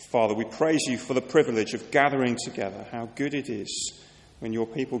Father, we praise you for the privilege of gathering together. How good it is when your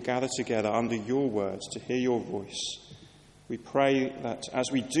people gather together under your words to hear your voice. We pray that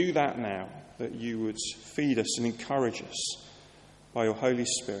as we do that now, that you would feed us and encourage us by your Holy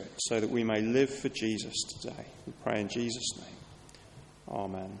Spirit so that we may live for Jesus today. We pray in Jesus' name.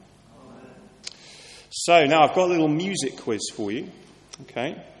 Amen. So now I've got a little music quiz for you.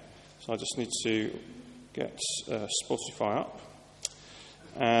 Okay, so I just need to get Spotify up.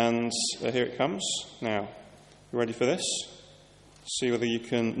 And here it comes. Now, you ready for this? See whether you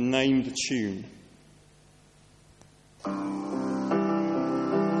can name the tune.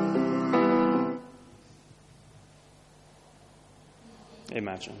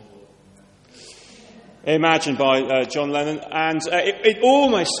 Imagine. Imagine by John Lennon. And it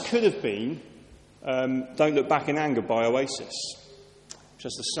almost could have been Don't Look Back in Anger by Oasis, which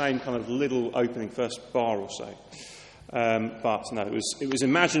has the same kind of little opening first bar or so. But no, it was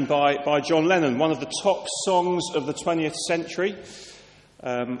imagined by John Lennon, one of the top songs of the 20th century,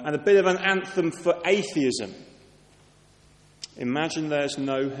 and a bit of an anthem for atheism. Imagine there's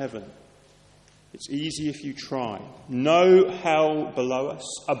no heaven. It's easy if you try. No hell below us.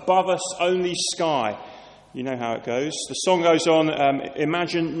 Above us, only sky. You know how it goes. The song goes on,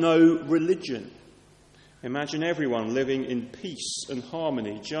 imagine no religion. Imagine everyone living in peace and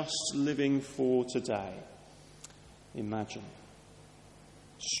harmony, just living for today. Imagine.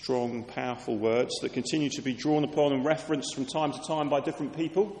 Strong, powerful words that continue to be drawn upon and referenced from time to time by different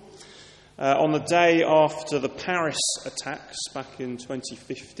people. On the day after the Paris attacks back in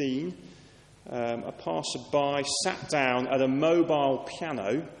 2015, a passerby sat down at a mobile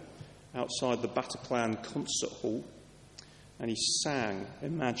piano outside the Bataclan concert hall and he sang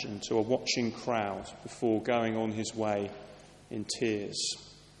Imagine to a watching crowd before going on his way in tears.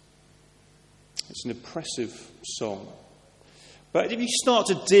 It's an impressive song. But if you start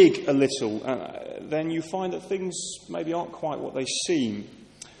to dig a little, then you find that things maybe aren't quite what they seem.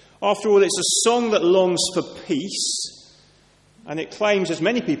 After all, it's a song that longs for peace, and it claims, as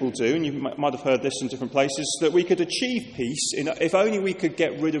many people do, and you might have heard this in different places, that we could achieve peace if only we could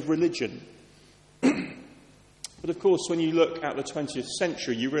get rid of religion. But of course, when you look at the 20th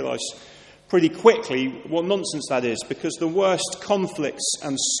century, you realise pretty quickly what nonsense that is, because the worst conflicts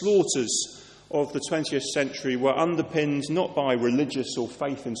and slaughters of the 20th century were underpinned not by religious or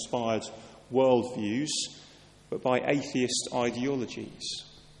faith-inspired worldviews, but by atheist ideologies.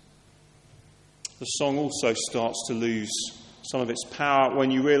 The song also starts to lose some of its power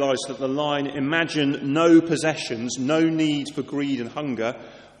when you realise that the line, imagine no possessions, no need for greed and hunger,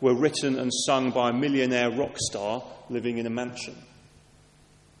 were written and sung by a millionaire rock star living in a mansion.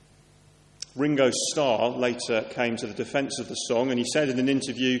 Ringo Starr later came to the defence of the song and he said in an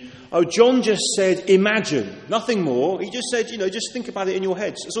interview, "Oh, John just said imagine, nothing more. He just said, just think about it in your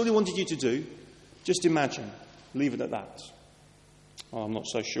heads. That's all he wanted you to do. Just imagine. Leave it at that." Well, I'm not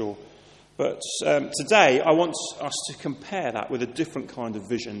so sure. But today I want us to compare that with a different kind of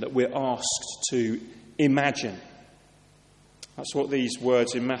vision that we're asked to imagine. That's what these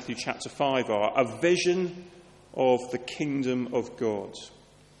words in Matthew chapter 5 are, a vision of the kingdom of God.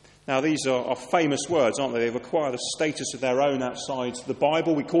 Now, these are famous words, aren't they? They've acquired a status of their own outside the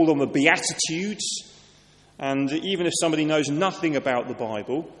Bible. We call them the Beatitudes. And even if somebody knows nothing about the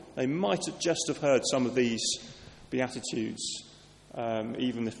Bible, they might just have heard some of these Beatitudes,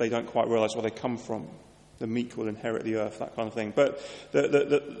 even if they don't quite realise where they come from. The meek will inherit the earth, that kind of thing. But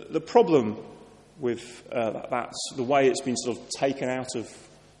the problem with that, the way it's been sort of taken out of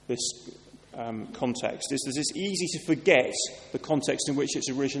this context, is that it's easy to forget the context in which it's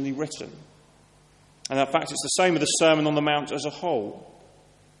originally written. And in fact, it's the same with the Sermon on the Mount as a whole.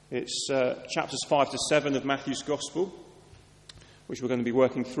 It's chapters 5 to 7 of Matthew's Gospel, which we're going to be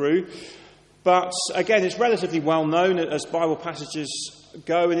working through. But again, it's relatively well known as Bible passages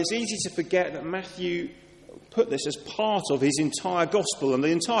go, and it's easy to forget that Matthew put this as part of his entire Gospel. And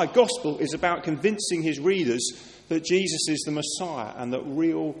the entire Gospel is about convincing his readers that Jesus is the Messiah and that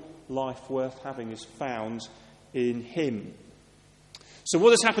real life worth having is found in him. So what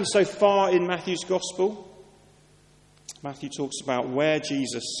has happened so far in Matthew's Gospel? Matthew talks about where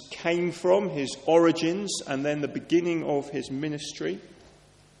Jesus came from, his origins, and then the beginning of his ministry.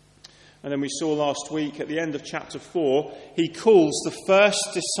 And then we saw last week at the end of chapter 4, he calls the first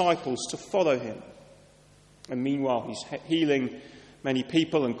disciples to follow him. And meanwhile, he's healing many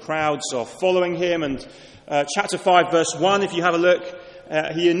people and crowds are following him. And chapter 5, verse 1, if you have a look,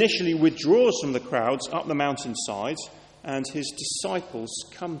 he initially withdraws from the crowds up the mountainside and his disciples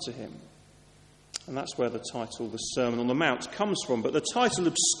come to him. And that's where the title, the Sermon on the Mount, comes from. But the title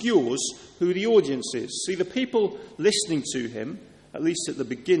obscures who the audience is. See, the people listening to him at least at the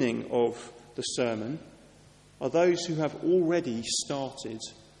beginning of the sermon, are those who have already started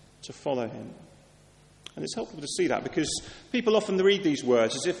to follow him. And it's helpful to see that because people often read these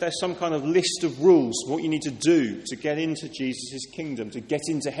words as if there's some kind of list of rules for what you need to do to get into Jesus' kingdom, to get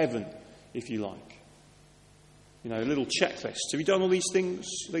into heaven, if you like. You know, a little checklist. Have you done all these things?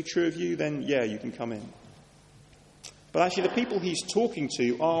 Are they true of you? Then, yeah, you can come in. But actually, the people he's talking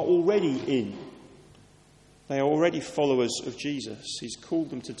to are already in. They are already followers of Jesus. He's called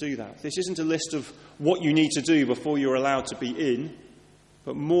them to do that. This isn't a list of what you need to do before you're allowed to be in,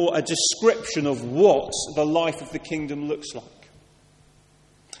 but more a description of what the life of the kingdom looks like.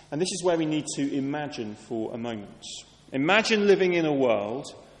 And this is where we need to imagine for a moment. Imagine living in a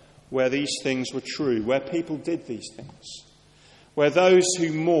world where these things were true, where people did these things, where those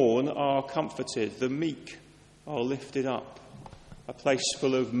who mourn are comforted, the meek are lifted up, a place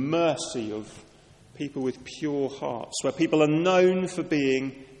full of mercy, of people with pure hearts, where people are known for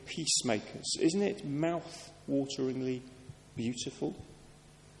being peacemakers. Isn't it mouth-wateringly beautiful?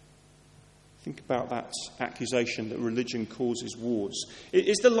 Think about that accusation that religion causes wars.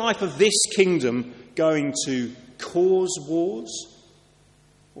 Is the life of this kingdom going to cause wars,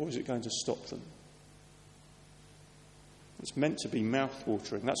 or is it going to stop them? It's meant to be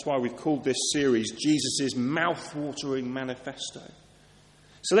mouth-watering. That's why we've called this series Jesus' Mouth-Watering Manifesto.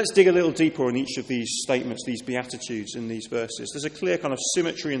 So let's dig a little deeper on each of these statements, these beatitudes in these verses. There's a clear kind of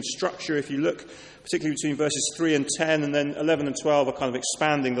symmetry and structure if you look, particularly between verses 3 and 10, and then 11 and 12 are kind of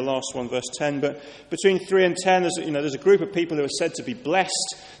expanding the last one, verse 10. But between 3 and 10, there's a group of people who are said to be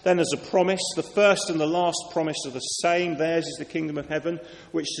blessed. Then there's a promise. The first and the last promise are the same. Theirs is the kingdom of heaven,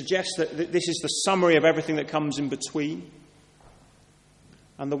 which suggests that this is the summary of everything that comes in between.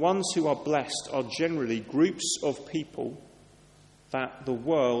 And the ones who are blessed are generally groups of people that the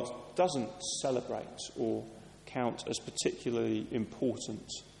world doesn't celebrate or count as particularly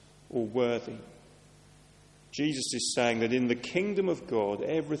important or worthy. Jesus is saying that in the kingdom of God,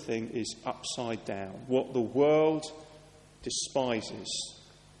 everything is upside down. What the world despises,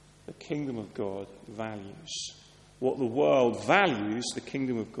 the kingdom of God values. What the world values, the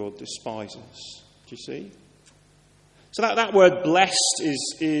kingdom of God despises. Do you see? So that word blessed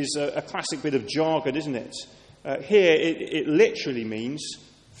is a classic bit of jargon, isn't it? Here, it literally means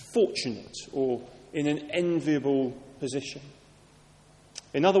fortunate or in an enviable position.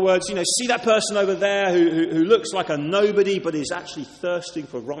 In other words, see that person over there who looks like a nobody but is actually thirsting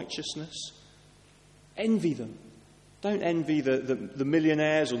for righteousness? Envy them. Don't envy the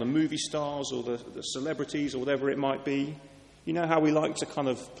millionaires or the movie stars or the celebrities or whatever it might be. You know how we like to kind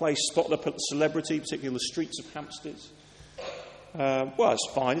of play spot the celebrity, particularly in the streets of Hampstead? Well, it's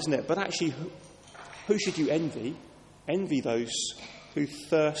fine, isn't it? But actually, who should you envy? Envy those who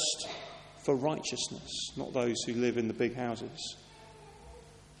thirst for righteousness, not those who live in the big houses.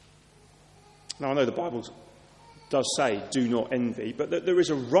 Now, I know the Bible does say, do not envy, but there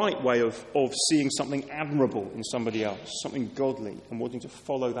is a right way of seeing something admirable in somebody else, something godly, and wanting to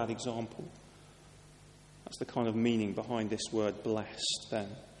follow that example. That's the kind of meaning behind this word blessed then.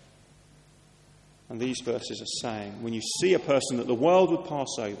 And these verses are saying, when you see a person that the world would pass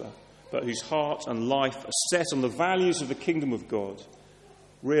over, but whose heart and life are set on the values of the kingdom of God,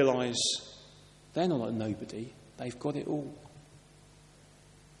 realise they're not a nobody, they've got it all.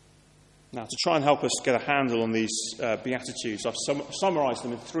 Now, to try and help us get a handle on these Beatitudes, I've summarised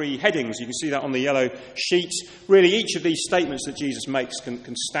them in 3 headings. You can see that on the yellow sheet. Really, each of these statements that Jesus makes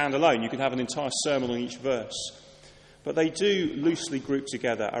can stand alone. You could have an entire sermon on each verse. But they do loosely group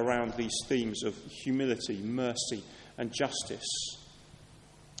together around these themes of humility, mercy, and justice,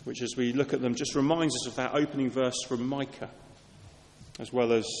 which, as we look at them, just reminds us of that opening verse from Micah, as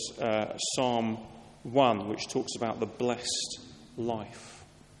well as Psalm 1, which talks about the blessed life.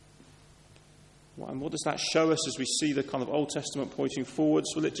 And what does that show us as we see the kind of Old Testament pointing forwards?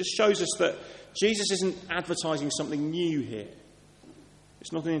 Well, it just shows us that Jesus isn't advertising something new here.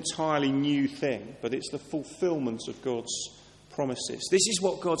 It's not an entirely new thing, but it's the fulfillment of God's promises. This is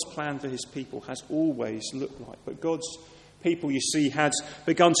what God's plan for his people has always looked like. But God's people, you see, had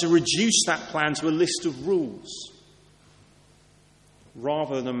begun to reduce that plan to a list of rules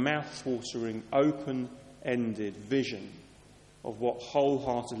rather than a mouth-watering, open-ended vision of what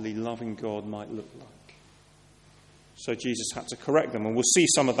wholeheartedly loving God might look like. So Jesus had to correct them, and we'll see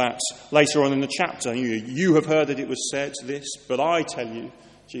some of that later on in the chapter. You have heard that it was said this, but I tell you,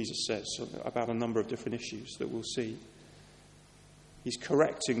 Jesus says, about a number of different issues that we'll see. He's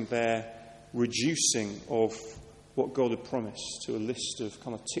correcting their reducing of what God had promised to a list of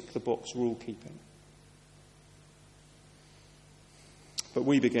kind of tick-the-box rule-keeping. But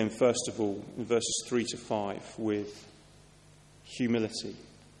we begin, first of all, in verses 3 to 5, with humility.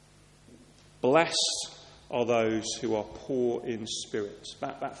 Blessed are those who are poor in spirit.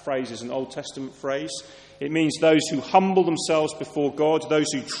 That phrase is an Old Testament phrase. It means those who humble themselves before God,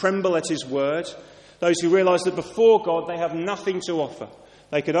 those who tremble at his word, those who realise that before God they have nothing to offer.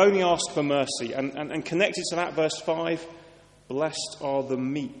 They could only ask for mercy. And connected to that, verse 5, blessed are the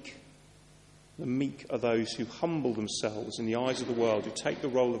meek. The meek are those who humble themselves in the eyes of the world, who take the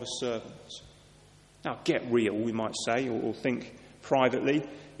role of a servant. Now, get real, we might say, or think privately.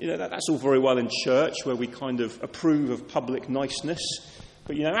 That's all very well in church, where we kind of approve of public niceness.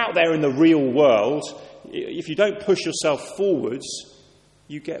 But, out there in the real world, if you don't push yourself forwards,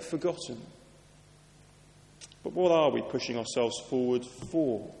 you get forgotten. But what are we pushing ourselves forward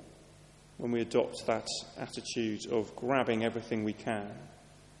for when we adopt that attitude of grabbing everything we can?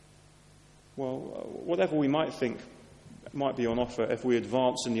 Well, whatever we might think might be on offer if we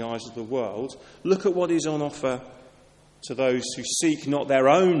advance in the eyes of the world, look at what is on offer to those who seek not their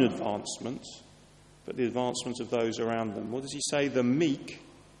own advancement, but the advancement of those around them. What does he say? The meek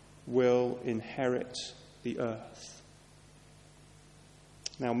will inherit the earth.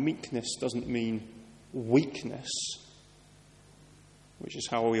 Now, meekness doesn't mean weakness, which is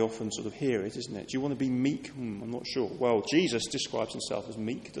how we often sort of hear it, isn't it? Do you want to be meek? I'm not sure. Well, Jesus describes himself as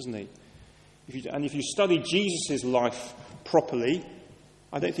meek, doesn't he? If you study Jesus' life properly,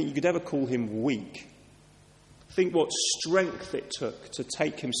 I don't think you could ever call him weak. Think what strength it took to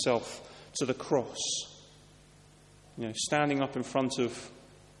take himself to the cross. Standing up in front of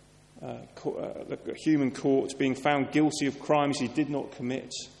the human court, being found guilty of crimes he did not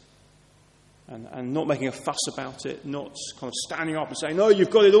commit, and not making a fuss about it, not kind of standing up and saying, "No, you've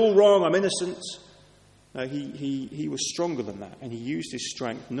got it all wrong, I'm innocent." No, he was stronger than that, and he used his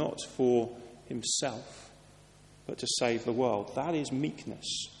strength not for himself, but to save the world. That is meekness.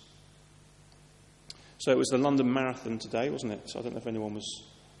 So it was the London Marathon today, wasn't it? So I don't know if anyone was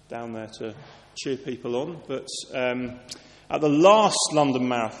down there to cheer people on, but at the last London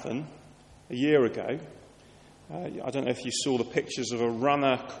Marathon a year ago, I don't know if you saw the pictures of a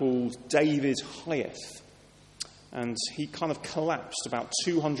runner called David Hyeth, and he kind of collapsed about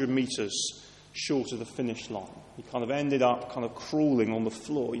 200 metres short of the finish line. He kind of ended up kind of crawling on the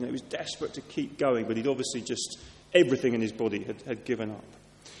floor. He was desperate to keep going, but he'd obviously just, everything in his body had given up.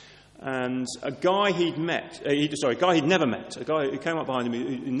 And a guy he'd never met, a guy who came up behind him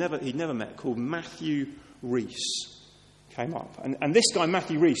he'd never met, called Matthew Rees, came up. And this guy,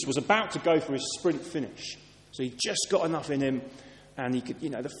 Matthew Rees, was about to go for his sprint finish. So he just got enough in him, and he could,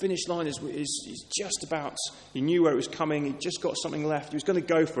 the finish line is just about, he knew where it was coming, he'd just got something left, he was going to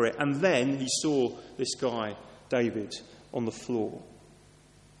go for it. And then he saw this guy, David, on the floor.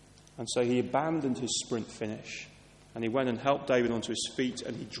 And so he abandoned his sprint finish, and he went and helped David onto his feet,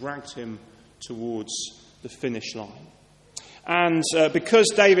 and he dragged him towards the finish line. And because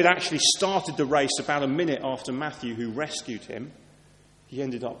David actually started the race about a minute after Matthew, who rescued him, he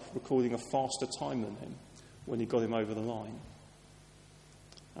ended up recording a faster time than him when he got him over the line.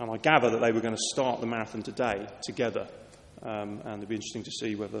 And I gather that they were going to start the marathon today together, and it'd be interesting to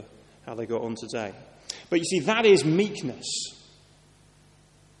see how they got on today. But you see, that is meekness.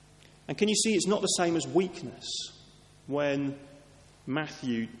 And can you see it's not the same as weakness? When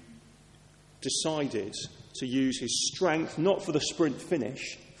Matthew decided to use his strength, not for the sprint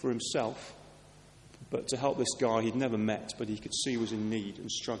finish for himself, but to help this guy he'd never met, but he could see was in need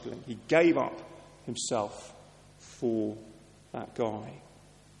and struggling. He gave up himself for that guy.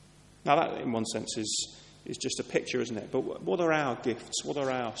 Now that, in one sense, is just a picture, isn't it? But what are our gifts? What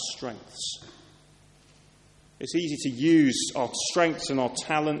are our strengths? It's easy to use our strengths and our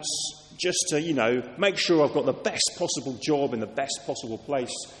talents just to, make sure I've got the best possible job in the best possible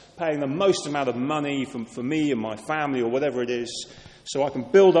place, paying the most amount of money for me and my family or whatever it is, so I can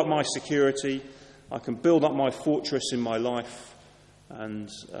build up my security, I can build up my fortress in my life, and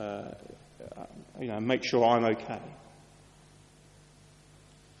make sure I'm okay.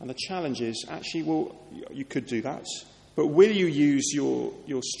 And the challenge is, actually, well, you could do that, but will you use your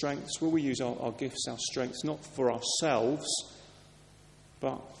strengths? Will we use our gifts, our strengths, not for ourselves,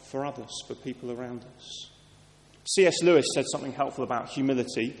 but for others, for people around us? C.S. Lewis said something helpful about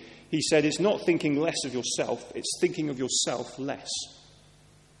humility. He said, it's not thinking less of yourself, it's thinking of yourself less.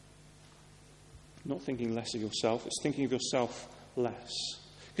 Not thinking less of yourself, it's thinking of yourself less.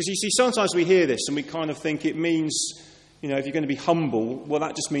 Because you see, sometimes we hear this and we kind of think it means, if you're going to be humble, well,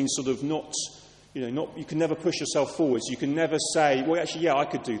 that just means sort of not, you can never push yourself forwards. You can never say, well, actually, yeah, I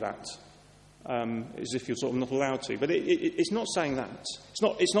could do that, as if you're sort of not allowed to. But it's not saying that.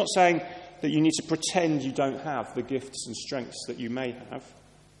 It's not saying that you need to pretend you don't have the gifts and strengths that you may have.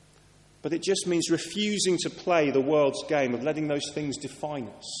 But it just means refusing to play the world's game of letting those things define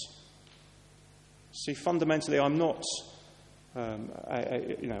us. See, fundamentally, I'm not,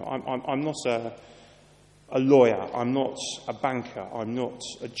 I'm not a lawyer. I'm not a banker. I'm not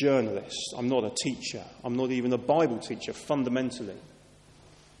a journalist. I'm not a teacher. I'm not even a Bible teacher. Fundamentally,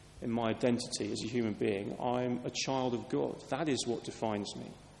 in my identity as a human being, I'm a child of God. That is what defines me.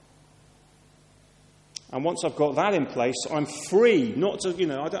 And once I've got that in place, I'm free not to, I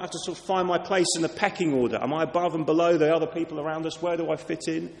don't have to sort of find my place in the pecking order. Am I above and below the other people around us? Where do I fit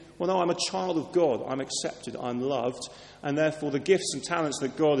in? Well, no, I'm a child of God. I'm accepted. I'm loved. And therefore, the gifts and talents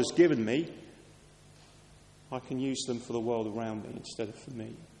that God has given me, I can use them for the world around me instead of for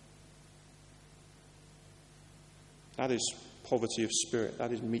me. That is poverty of spirit.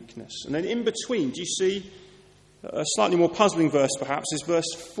 That is meekness. And then in between, do you see a slightly more puzzling verse perhaps is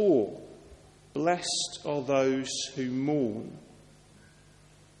verse 4. Blessed are those who mourn.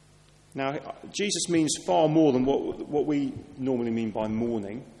 Now, Jesus means far more than what we normally mean by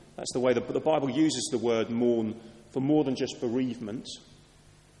mourning. That's the way the Bible uses the word mourn for more than just bereavement.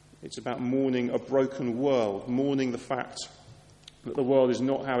 It's about mourning a broken world, mourning the fact that the world is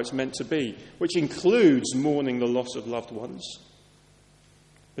not how it's meant to be, which includes mourning the loss of loved ones.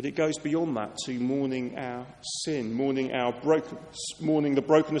 But it goes beyond that to mourning our sin, mourning our brokenness, mourning the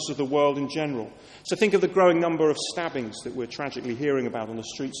brokenness of the world in general. So think of the growing number of stabbings that we're tragically hearing about on the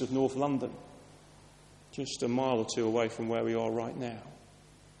streets of North London, just a mile or two away from where we are right now.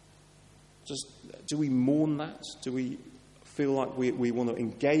 Do we mourn that? Do we feel like we want to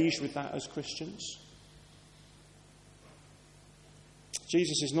engage with that as Christians?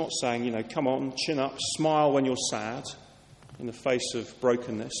 Jesus is not saying, come on, chin up, smile when you're sad, in the face of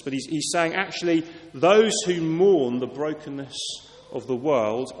brokenness. But he's saying, actually, those who mourn the brokenness of the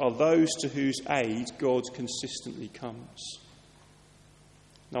world are those to whose aid God consistently comes.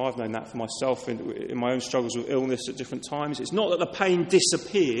 Now, I've known that for myself in my own struggles with illness at different times. It's not that the pain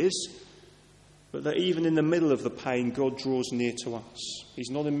disappears, but that even in the middle of the pain, God draws near to us.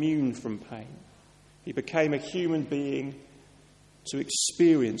 He's not immune from pain. He became a human being to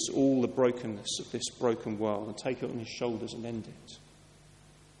experience all the brokenness of this broken world and take it on his shoulders and end it.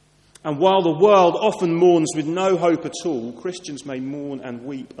 And while the world often mourns with no hope at all, Christians may mourn and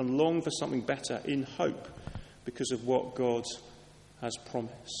weep and long for something better in hope because of what God has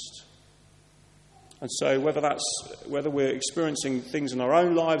promised. And so whether we're experiencing things in our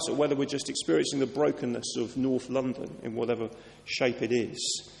own lives or whether we're just experiencing the brokenness of North London in whatever shape it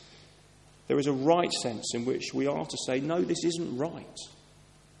is, there is a right sense in which we are to say, no, this isn't right.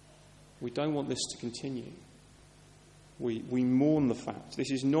 We don't want this to continue. We mourn the fact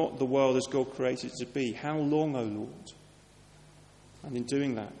this is not the world as God created it to be. How long, O Lord? And in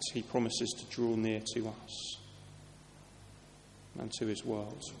doing that, he promises to draw near to us and to his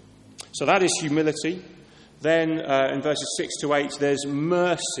world. So that is humility. Then in verses 6 to 8, there's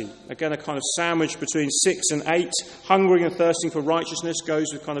mercy. Again, a kind of sandwich between 6 and 8. Hungering and thirsting for righteousness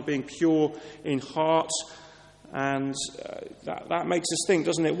goes with kind of being pure in heart. And that makes us think,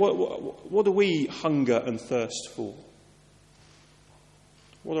 doesn't it? What do we hunger and thirst for?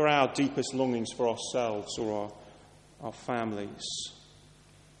 What are our deepest longings for ourselves or our families?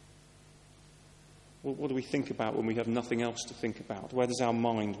 What do we think about when we have nothing else to think about? Where does our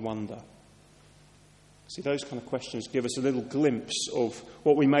mind wander? See, those kind of questions give us a little glimpse of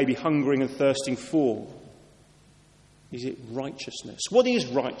what we may be hungering and thirsting for. Is it righteousness? What is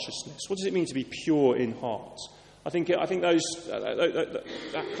righteousness? What does it mean to be pure in heart? I think that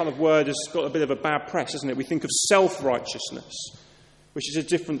kind of word has got a bit of a bad press, hasn't it? We think of self-righteousness, which is a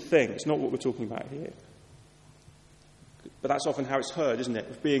different thing. It's not what we're talking about here. But that's often how it's heard, isn't it?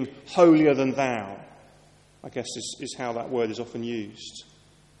 Of being holier than thou, I guess, is how that word is often used.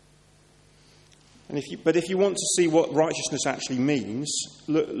 But if you want to see what righteousness actually means,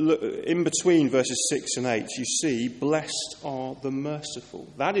 look in between verses 6 and 8, you see, blessed are the merciful.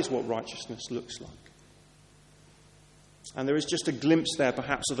 That is what righteousness looks like. And there is just a glimpse there,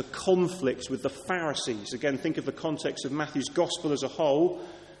 perhaps, of the conflict with the Pharisees. Again, think of the context of Matthew's Gospel as a whole.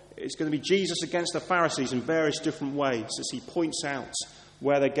 It's going to be Jesus against the Pharisees in various different ways as he points out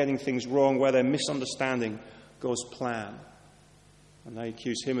where they're getting things wrong, where they're misunderstanding God's plan. And they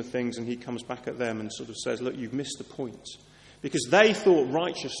accuse him of things, and he comes back at them and sort of says, look, you've missed the point. Because they thought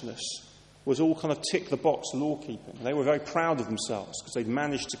righteousness was all kind of tick-the-box law-keeping. They were very proud of themselves because they'd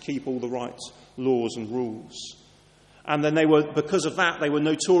managed to keep all the right laws and rules. And then because of that, they were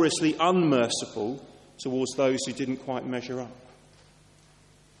notoriously unmerciful towards those who didn't quite measure up.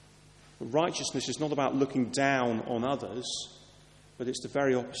 But righteousness is not about looking down on others, but it's the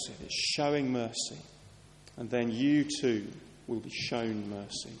very opposite. It's showing mercy. And then you too will be shown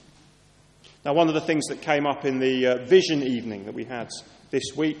mercy. Now, one of the things that came up in the vision evening that we had this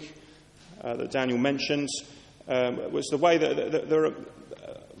week, that Daniel mentioned, was the way that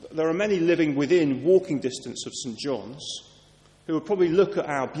there are many living within walking distance of St. John's who would probably look at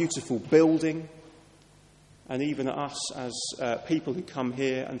our beautiful building and even at us as people who come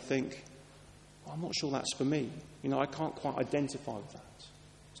here and think, well, I'm not sure that's for me. I can't quite identify with that.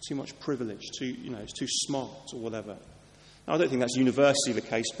 It's too much privilege, it's too smart or whatever. Now, I don't think that's universally the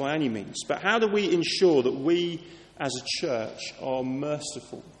case by any means. But how do we ensure that we as a church are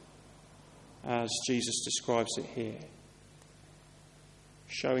merciful as Jesus describes it here?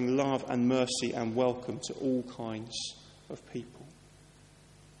 Showing love and mercy and welcome to all kinds of people.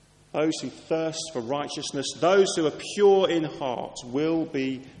 Those who thirst for righteousness, those who are pure in heart, will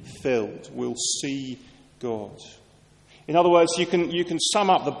be filled, will see God. In other words, you can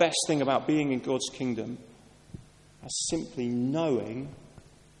sum up the best thing about being in God's kingdom as simply knowing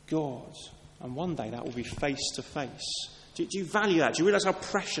God. And one day that will be face to face. Do you value that? Do you realise how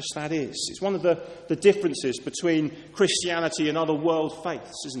precious that is? It's one of the differences between Christianity and other world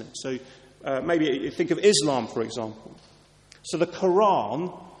faiths, isn't it? So maybe think of Islam, for example. So the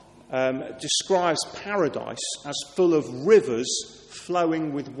Quran describes paradise as full of rivers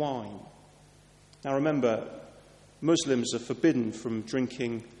flowing with wine. Now remember, Muslims are forbidden from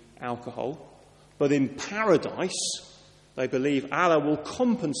drinking alcohol, but in paradise they believe Allah will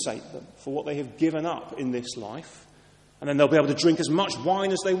compensate them for what they have given up in this life, and then they'll be able to drink as much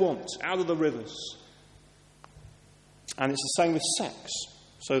wine as they want out of the rivers. And it's the same with sex.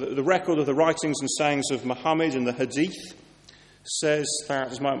 So the record of the writings and sayings of Muhammad and the Hadith says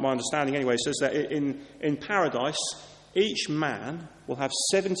that, as my understanding anyway, says that in paradise, each man will have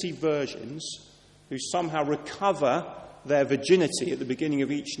 70 virgins who somehow recover their virginity at the beginning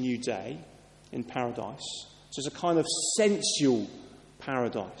of each new day in paradise. So it's a kind of sensual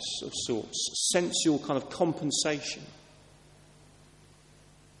paradise of sorts, sensual kind of compensation.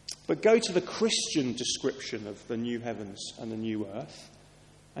 But go to the Christian description of the new heavens and the new earth,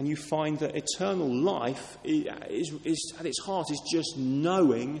 and you find that eternal life is at its heart is just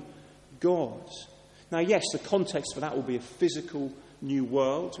knowing God. Now, yes, the context for that will be a physical new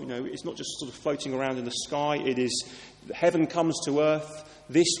world. It's not just sort of floating around in the sky. It is heaven comes to earth.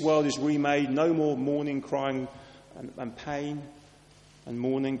 This world is remade. No more mourning, crying, and pain and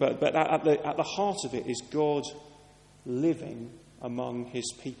mourning. But at the heart of it is God living among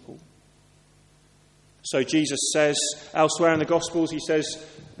his people. So Jesus says elsewhere in the Gospels, he says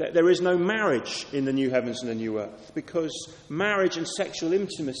that there is no marriage in the new heavens and the new earth, because marriage and sexual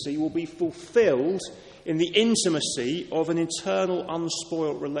intimacy will be fulfilled in the intimacy of an eternal,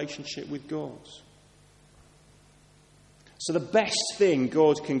 unspoilt relationship with God. So the best thing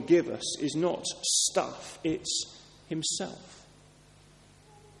God can give us is not stuff, it's himself.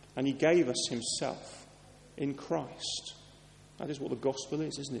 And he gave us himself in Christ. That is what the gospel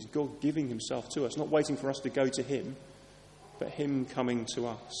is, isn't it? It's God giving himself to us, not waiting for us to go to him, but him coming to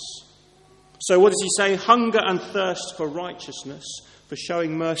us. So what does he say? Hunger and thirst for righteousness, for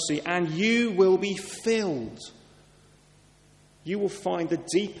showing mercy, and you will be filled. You will find the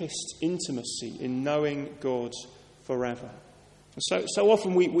deepest intimacy in knowing God forever. And so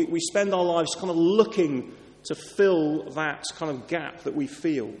often we spend our lives kind of looking to fill that kind of gap that we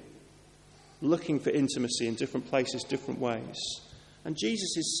feel, looking for intimacy in different places, different ways. And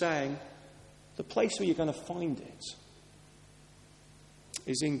Jesus is saying, the place where you're going to find it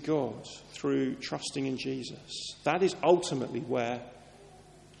is in God, through trusting in Jesus. That is ultimately where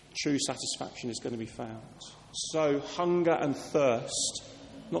true satisfaction is going to be found. So hunger and thirst,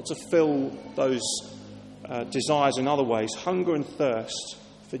 not to fill those desires in other ways, hunger and thirst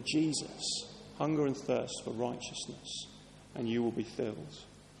for Jesus, hunger and thirst for righteousness, and you will be filled.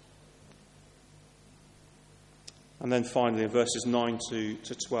 And then finally, in verses 9 to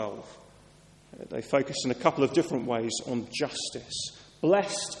 12, they focus in a couple of different ways on justice.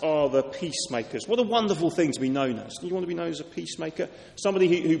 Blessed are the peacemakers. What a wonderful thing to be known as. Do you want to be known as a peacemaker?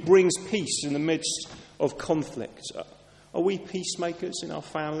 Somebody who brings peace in the midst of conflict. Are we peacemakers in our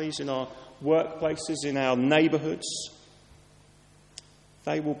families, in our workplaces, in our neighbourhoods?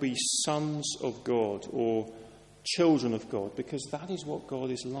 They will be sons of God or children of God, because that is what God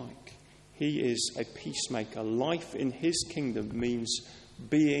is like. He is a peacemaker. Life in his kingdom means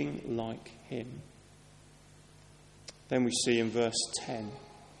being like him. Then we see in verse 10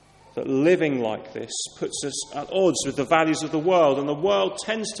 that living like this puts us at odds with the values of the world, and the world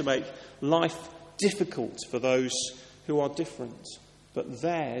tends to make life difficult for those who are different. But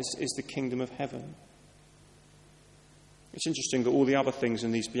theirs is the kingdom of heaven. It's interesting that all the other things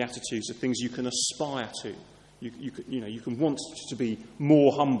in these Beatitudes are things you can aspire to. You can want to be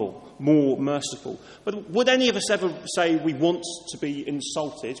more humble, more merciful. But would any of us ever say we want to be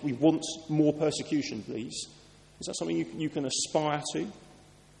insulted? We want more persecution, please? Is that something you can aspire to?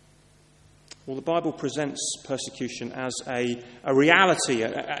 Well, the Bible presents persecution as a reality,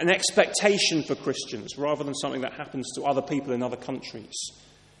 an expectation for Christians, rather than something that happens to other people in other countries,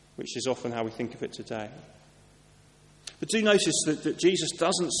 which is often how we think of it today. But do notice that Jesus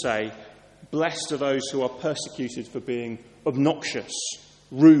doesn't say, blessed are those who are persecuted for being obnoxious,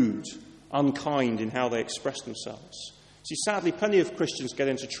 rude, unkind in how they express themselves. See, sadly, plenty of Christians get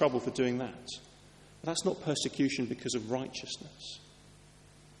into trouble for doing that. But that's not persecution because of righteousness.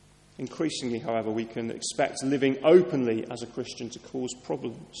 Increasingly, however, we can expect living openly as a Christian to cause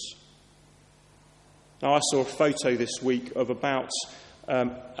problems. Now, I saw a photo this week of an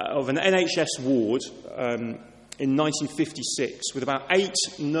NHS ward in 1956 with about 8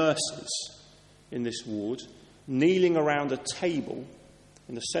 nurses in this ward kneeling around a table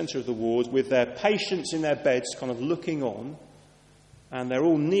in the centre of the ward with their patients in their beds kind of looking on, and they're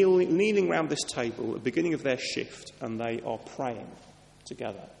all kneeling around this table at the beginning of their shift, and they are praying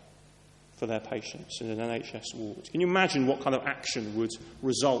together for their patients in an NHS ward. Can you imagine what kind of action would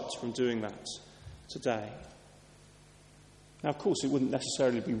result from doing that today? Now, of course, it wouldn't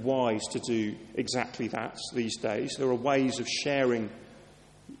necessarily be wise to do exactly that these days. There are ways of sharing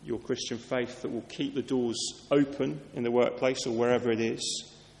your Christian faith that will keep the doors open in the workplace or wherever it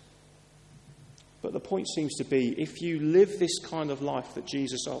is. But the point seems to be, if you live this kind of life that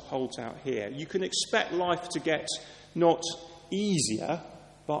Jesus holds out here, you can expect life to get not easier,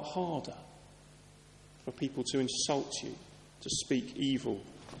 but harder. For people to insult you, to speak evil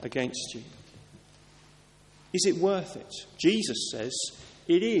against you. Is it worth it? Jesus says,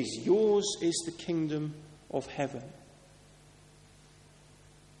 it is. Yours is the kingdom of heaven.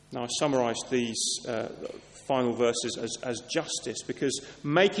 Now, I summarised these final verses as justice, because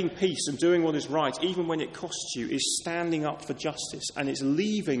making peace and doing what is right, even when it costs you, is standing up for justice, and it's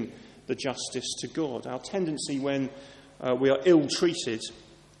leaving the justice to God. Our tendency when we are ill-treated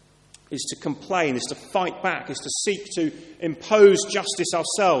is to complain, is to fight back, is to seek to impose justice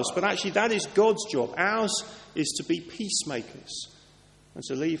ourselves. But actually that is God's job. Ours is to be peacemakers and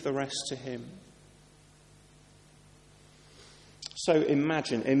to leave the rest to him. So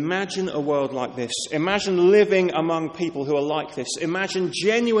imagine a world like this. Imagine living among people who are like this. Imagine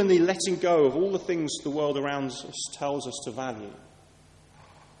genuinely letting go of all the things the world around us tells us to value,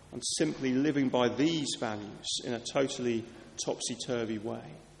 and simply living by these values in a totally topsy-turvy way.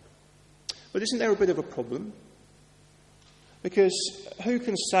 But isn't there a bit of a problem? Because who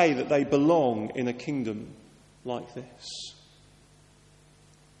can say that they belong in a kingdom like this?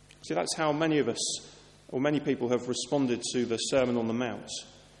 See, that's how many of us, or many people, have responded to the Sermon on the Mount.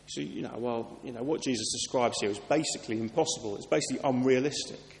 So, what Jesus describes here is basically impossible. It's basically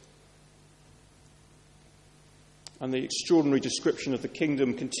unrealistic. And the extraordinary description of the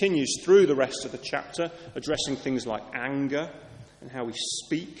kingdom continues through the rest of the chapter, addressing things like anger and how we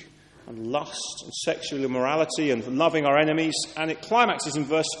speak, and lust and sexual immorality and loving our enemies. And it climaxes in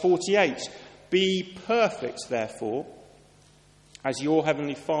verse 48. Be perfect, therefore, as your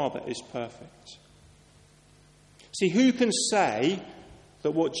heavenly Father is perfect. See, who can say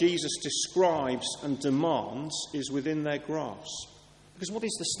that what Jesus describes and demands is within their grasp? Because what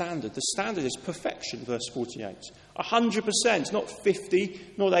is the standard? The standard is perfection, verse 48. 100%, not 50,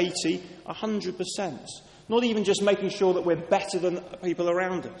 not 80, 100%. Not even just making sure that we're better than people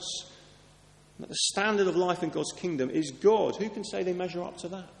around us. But the standard of life in God's kingdom is God. Who can say they measure up to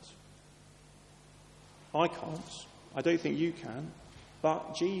that? I can't. I don't think you can.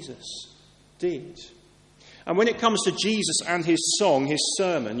 But Jesus did. And when it comes to Jesus and his song, his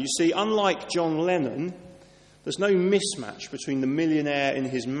sermon, you see, unlike John Lennon, there's no mismatch between the millionaire in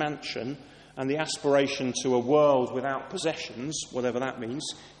his mansion and the aspiration to a world without possessions, whatever that means.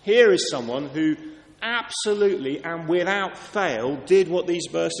 Here is someone who absolutely and without fail did what these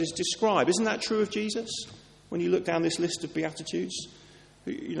verses describe. Isn't that true of Jesus? When you look down this list of Beatitudes,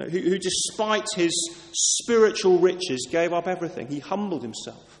 who despite his spiritual riches gave up everything. He humbled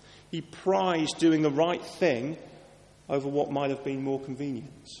himself. He prized doing the right thing over what might have been more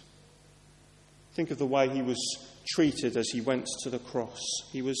convenient. Think of the way he was treated as he went to the cross.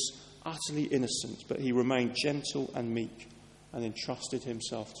 He was utterly innocent, but he remained gentle and meek and entrusted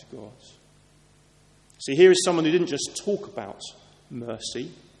himself to God. See, here is someone who didn't just talk about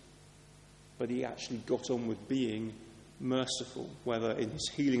mercy, but he actually got on with being merciful, whether in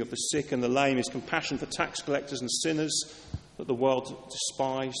his healing of the sick and the lame, his compassion for tax collectors and sinners that the world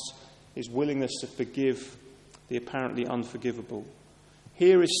despised, his willingness to forgive the apparently unforgivable.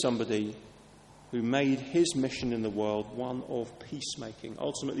 Here is somebody who made his mission in the world one of peacemaking,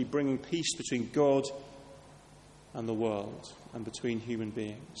 ultimately bringing peace between God and the world and between human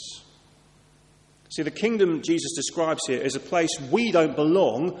beings. See, the kingdom Jesus describes here is a place we don't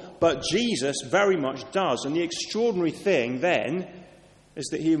belong, but Jesus very much does. And the extraordinary thing then is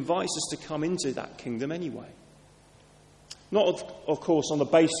that he invites us to come into that kingdom anyway. Not, of course, on the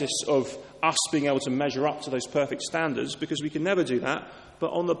basis of us being able to measure up to those perfect standards, because we can never do that,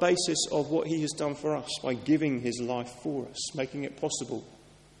 but on the basis of what he has done for us by giving his life for us, making it possible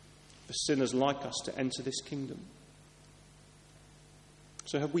for sinners like us to enter this kingdom.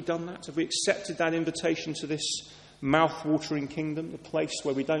 So have we done that? Have we accepted that invitation to this mouth-watering kingdom, the place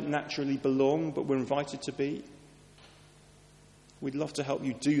where we don't naturally belong, but we're invited to be? We'd love to help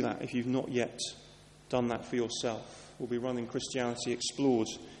you do that if you've not yet done that for yourself. We'll be running Christianity Explored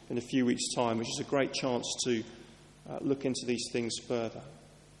in a few weeks' time, which is a great chance to look into these things further.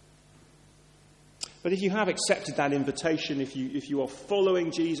 But if you have accepted that invitation, if you are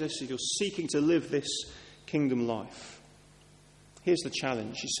following Jesus, if you're seeking to live this kingdom life, here's the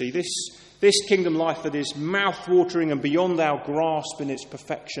challenge, you see. This kingdom life that is mouth-watering and beyond our grasp in its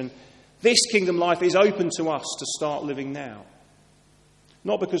perfection, this kingdom life is open to us to start living now.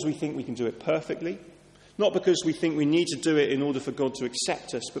 Not because we think we can do it perfectly, not because we think we need to do it in order for God to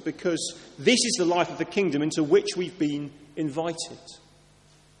accept us, but because this is the life of the kingdom into which we've been invited.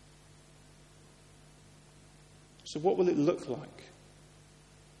 So what will it look like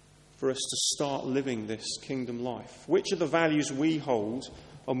for us to start living this kingdom life? Which of the values we hold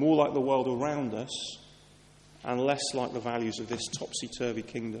are more like the world around us and less like the values of this topsy-turvy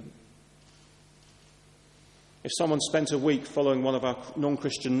kingdom? If someone spent a week following one of our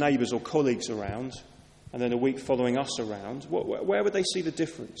non-Christian neighbours or colleagues around, and then a week following us around, where would they see the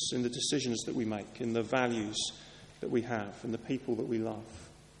difference in the decisions that we make, in the values that we have, and the people that we love?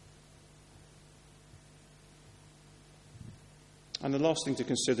 And the last thing to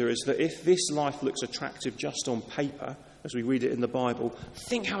consider is that if this life looks attractive just on paper, as we read it in the Bible,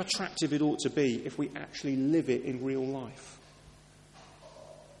 think how attractive it ought to be if we actually live it in real life.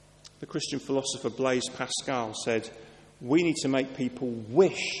 The Christian philosopher Blaise Pascal said, "We need to make people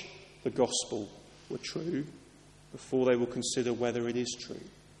wish the gospel were true before they will consider whether it is true."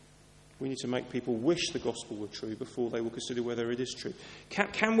 We need to make people wish the gospel were true before they will consider whether it is true.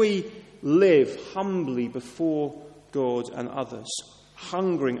 Can we live humbly before God and others,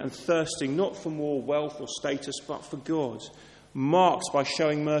 hungering and thirsting not for more wealth or status, but for God, marked by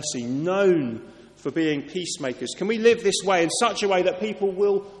showing mercy, known for being peacemakers? Can we live this way in such a way that people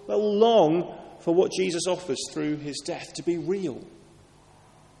will long for what Jesus offers through his death to be real?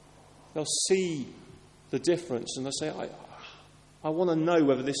 They'll see the difference and they'll say, I want to know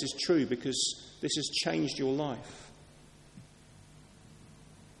whether this is true because this has changed your life.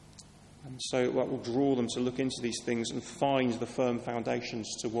 And so that will draw them to look into these things and find the firm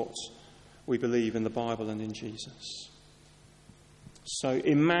foundations to what we believe in the Bible and in Jesus. So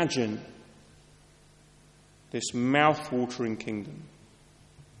imagine this mouth-watering kingdom.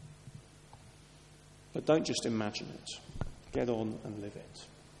 But don't just imagine it. Get on and live it.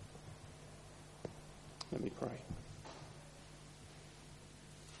 Let me pray.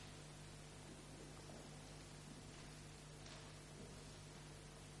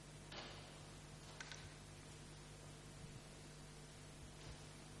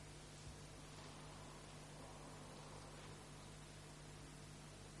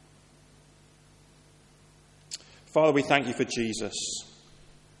 Father, we thank you for Jesus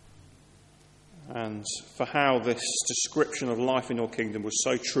and for how this description of life in your kingdom was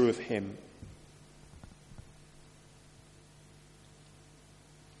so true of him.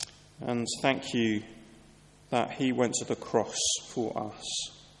 And thank you that he went to the cross for us,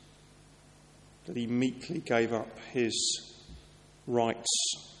 that he meekly gave up his rights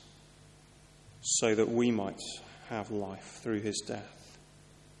so that we might have life through his death.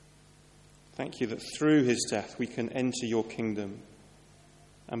 Thank you that through his death we can enter your kingdom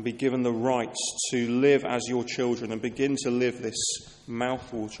and be given the rights to live as your children and begin to live this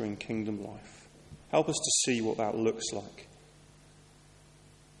mouth-watering kingdom life. Help us to see what that looks like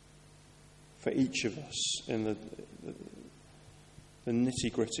for each of us in the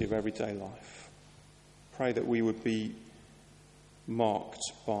nitty-gritty of everyday life. Pray that we would be marked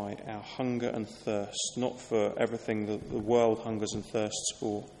by our hunger and thirst, not for everything that the world hungers and thirsts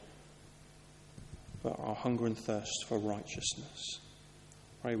for, but our hunger and thirst for righteousness.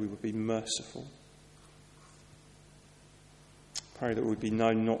 Pray we would be merciful. Pray that we would be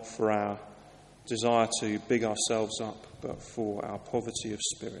known not for our desire to big ourselves up, but for our poverty of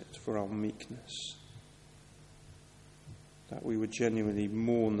spirit, for our meekness. that we would genuinely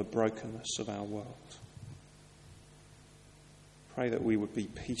mourn the brokenness of our world. Pray that we would be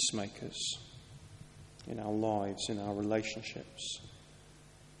peacemakers in our lives, in our relationships.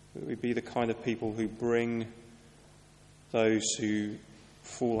 That we be the kind of people who bring those who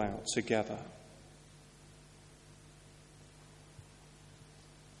fall out together.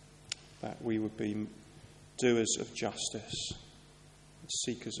 That we would be doers of justice,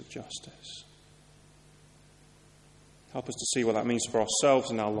 seekers of justice. Help us to see what that means for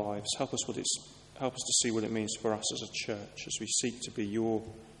ourselves in our lives. Help us to see what it means for us as a church as we seek to be your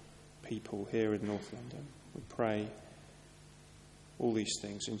people here in North London. We pray all these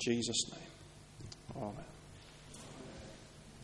things in Jesus' name. Amen.